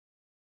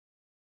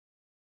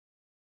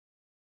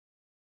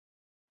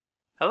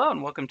Hello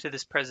and welcome to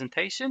this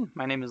presentation.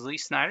 My name is Lee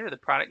Snyder, the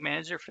product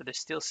manager for the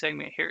steel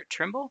segment here at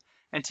Trimble.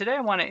 And today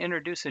I want to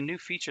introduce a new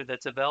feature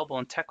that's available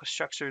in Tekla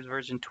Structures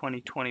version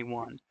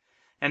 2021.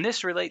 And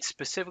this relates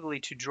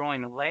specifically to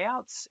drawing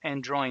layouts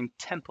and drawing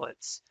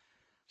templates.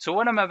 So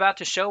what I'm about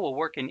to show will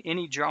work in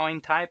any drawing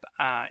type.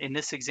 In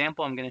this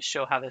example, I'm going to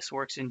show how this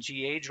works in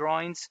GA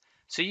drawings.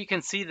 So you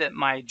can see that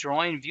my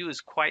drawing view is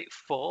quite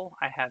full.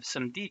 I have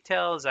some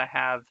details. I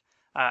have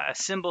a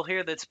symbol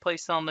here that's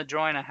placed on the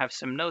drawing. I have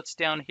some notes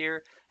down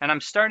here, and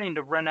I'm starting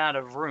to run out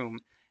of room.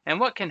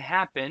 And what can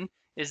happen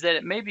is that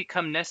it may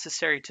become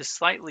necessary to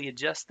slightly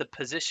adjust the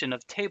position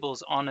of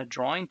tables on a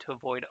drawing to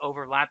avoid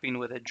overlapping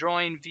with a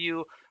drawing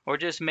view or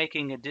just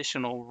making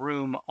additional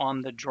room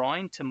on the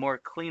drawing to more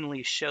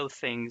cleanly show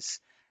things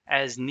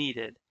as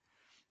needed.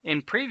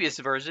 In previous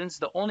versions,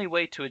 the only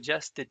way to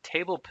adjust the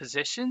table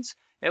positions,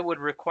 it would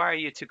require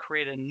you to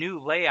create a new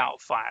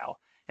layout file.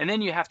 And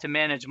then you have to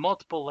manage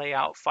multiple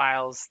layout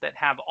files that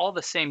have all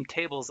the same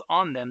tables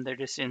on them. They're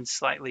just in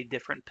slightly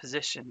different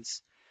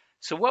positions.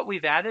 So what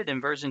we've added in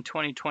version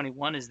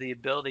 2021 is the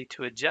ability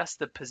to adjust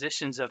the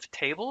positions of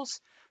tables,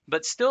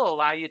 but still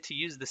allow you to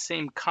use the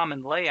same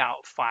common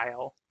layout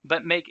file,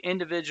 but make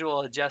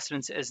individual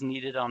adjustments as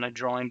needed on a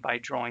drawing by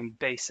drawing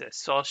basis.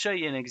 So I'll show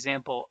you an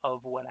example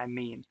of what I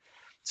mean.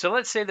 So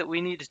let's say that we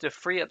needed to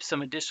free up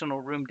some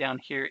additional room down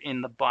here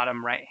in the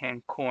bottom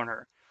right-hand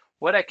corner.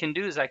 What I can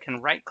do is I can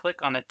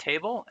right-click on a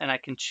table and I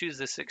can choose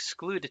this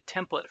Exclude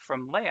Template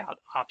from Layout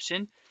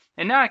option.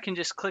 And now I can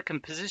just click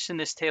and position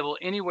this table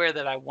anywhere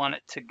that I want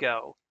it to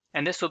go.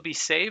 And this will be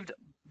saved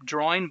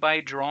drawing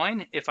by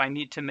drawing if I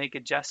need to make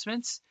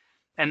adjustments.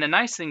 And the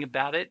nice thing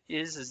about it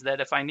is that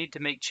if I need to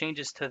make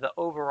changes to the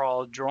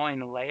overall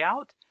drawing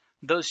layout,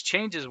 those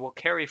changes will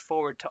carry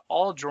forward to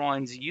all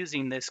drawings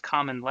using this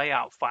common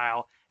layout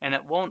file, and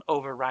it won't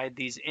override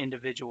these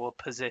individual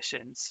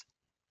positions.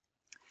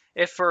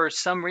 If for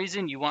some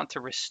reason you want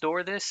to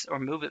restore this or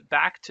move it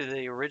back to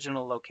the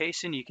original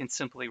location, you can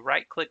simply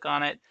right-click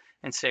on it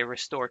and say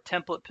Restore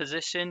Template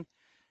Position.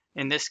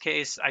 In this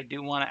case, I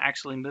do want to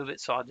actually move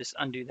it, so I'll just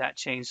undo that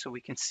change so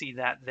we can see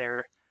that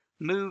they're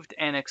moved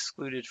and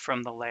excluded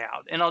from the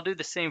layout. And I'll do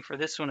the same for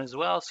this one as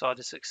well, so I'll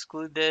just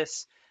exclude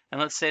this.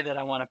 And let's say that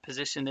I want to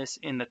position this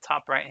in the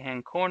top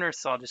right-hand corner,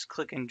 so I'll just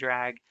click and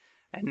drag,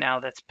 and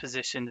now that's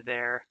positioned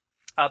there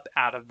up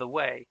out of the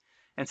way.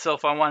 And so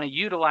if I want to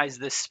utilize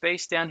this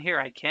space down here,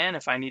 I can.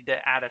 If I need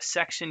to add a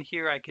section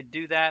here, I could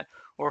do that.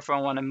 Or if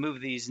I want to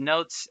move these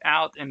notes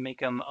out and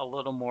make them a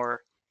little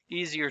more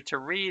easier to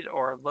read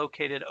or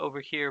located over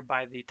here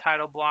by the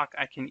title block,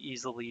 I can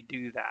easily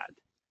do that.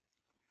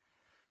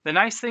 The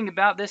nice thing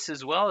about this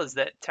as well is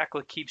that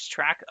Tekla keeps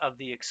track of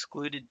the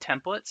excluded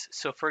templates.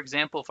 So for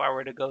example, if I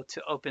were to go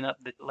to open up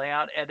the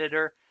layout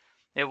editor,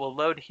 it will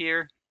load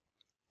here.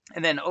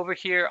 And then over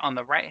here on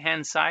the right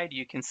hand side,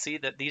 you can see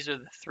that these are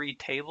the three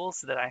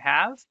tables that I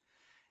have.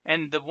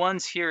 And the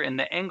ones here in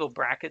the angle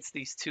brackets,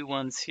 these two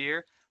ones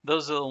here,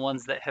 those are the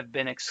ones that have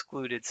been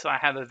excluded. So I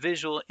have a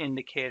visual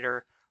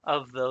indicator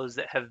of those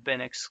that have been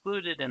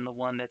excluded and the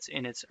one that's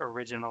in its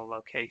original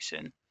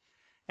location.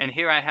 And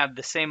here I have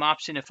the same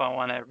option. If I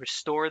want to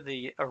restore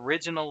the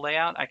original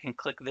layout, I can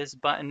click this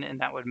button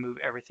and that would move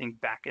everything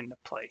back into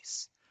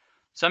place.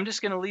 So I'm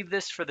just going to leave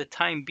this for the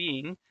time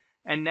being.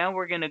 And now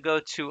we're going to go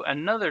to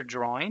another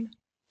drawing.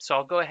 So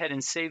I'll go ahead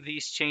and save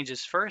these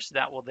changes first.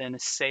 That will then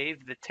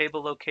save the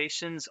table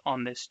locations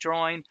on this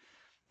drawing.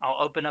 I'll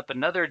open up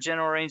another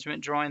general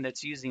arrangement drawing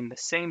that's using the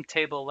same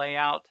table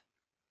layout.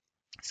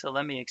 So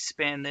let me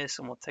expand this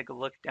and we'll take a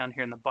look down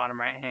here in the bottom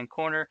right-hand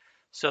corner.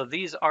 So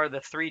these are the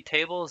three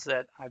tables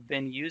that I've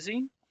been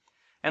using.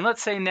 And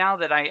let's say now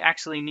that I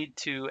actually need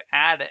to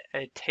add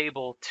a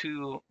table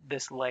to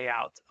this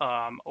layout,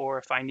 or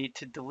if I need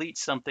to delete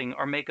something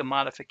or make a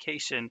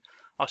modification,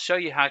 I'll show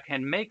you how I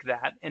can make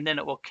that, and then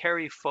it will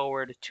carry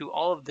forward to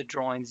all of the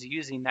drawings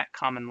using that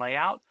common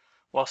layout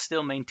while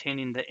still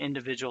maintaining the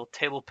individual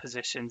table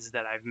positions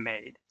that I've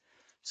made.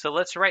 So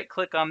let's right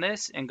click on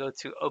this and go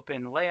to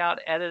Open Layout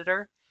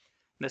Editor.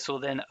 This will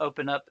then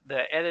open up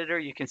the editor.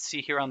 You can see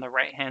here on the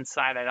right hand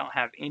side I don't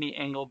have any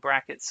angle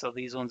brackets, so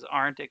these ones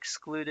aren't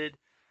excluded.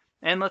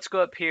 And let's go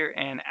up here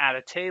and add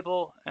a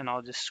table, and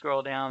I'll just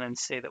scroll down and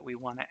say that we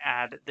want to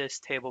add this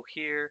table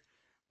here.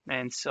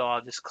 And so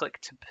I'll just click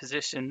to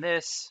position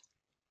this,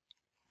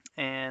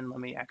 and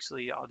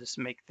I'll just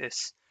make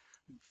this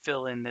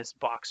fill in this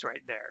box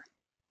right there.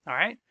 All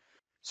right.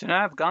 So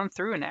now I've gone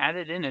through and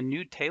added in a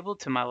new table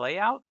to my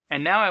layout,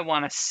 and now I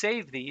want to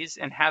save these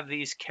and have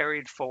these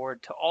carried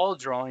forward to all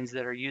drawings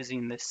that are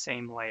using this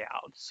same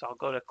layout. So I'll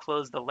go to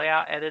close the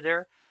layout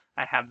editor.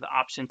 I have the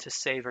option to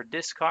save or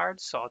discard,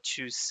 so I'll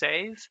choose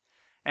save.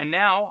 And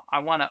now I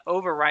want to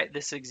overwrite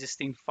this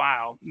existing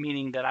file,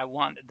 meaning that I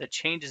want the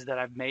changes that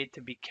I've made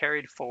to be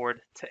carried forward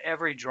to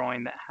every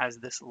drawing that has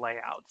this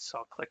layout. So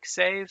I'll click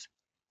save.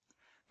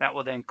 That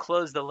will then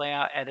close the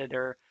layout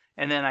editor,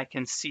 and then I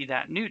can see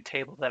that new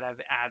table that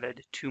I've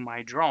added to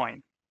my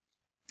drawing.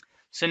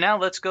 So now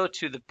let's go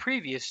to the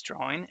previous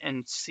drawing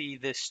and see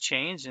this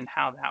change and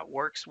how that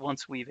works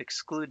once we've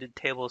excluded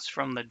tables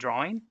from the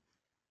drawing.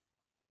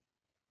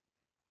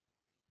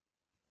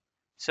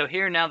 So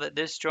here, now that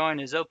this drawing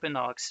is open,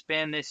 I'll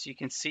expand this. You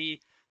can see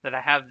that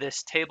I have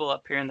this table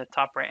up here in the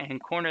top right hand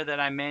corner that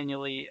I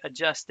manually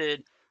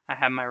adjusted. I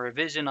have my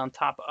revision on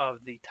top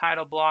of the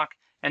title block,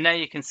 and now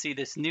you can see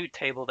this new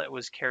table that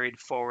was carried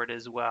forward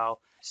as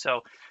well.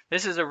 So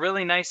this is a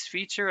really nice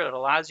feature. It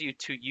allows you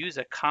to use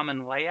a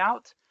common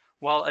layout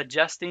while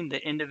adjusting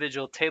the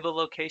individual table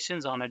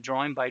locations on a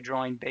drawing by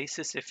drawing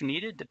basis if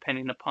needed,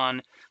 depending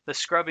upon the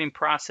scrubbing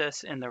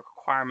process and the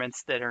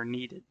requirements that are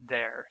needed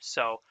there.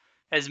 So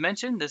as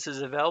mentioned, this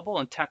is available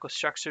in Tekla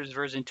Structures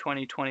version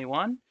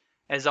 2021.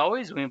 As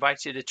always, we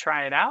invite you to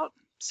try it out,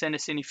 send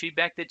us any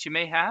feedback that you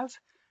may have,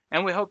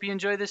 and we hope you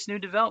enjoy this new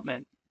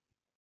development.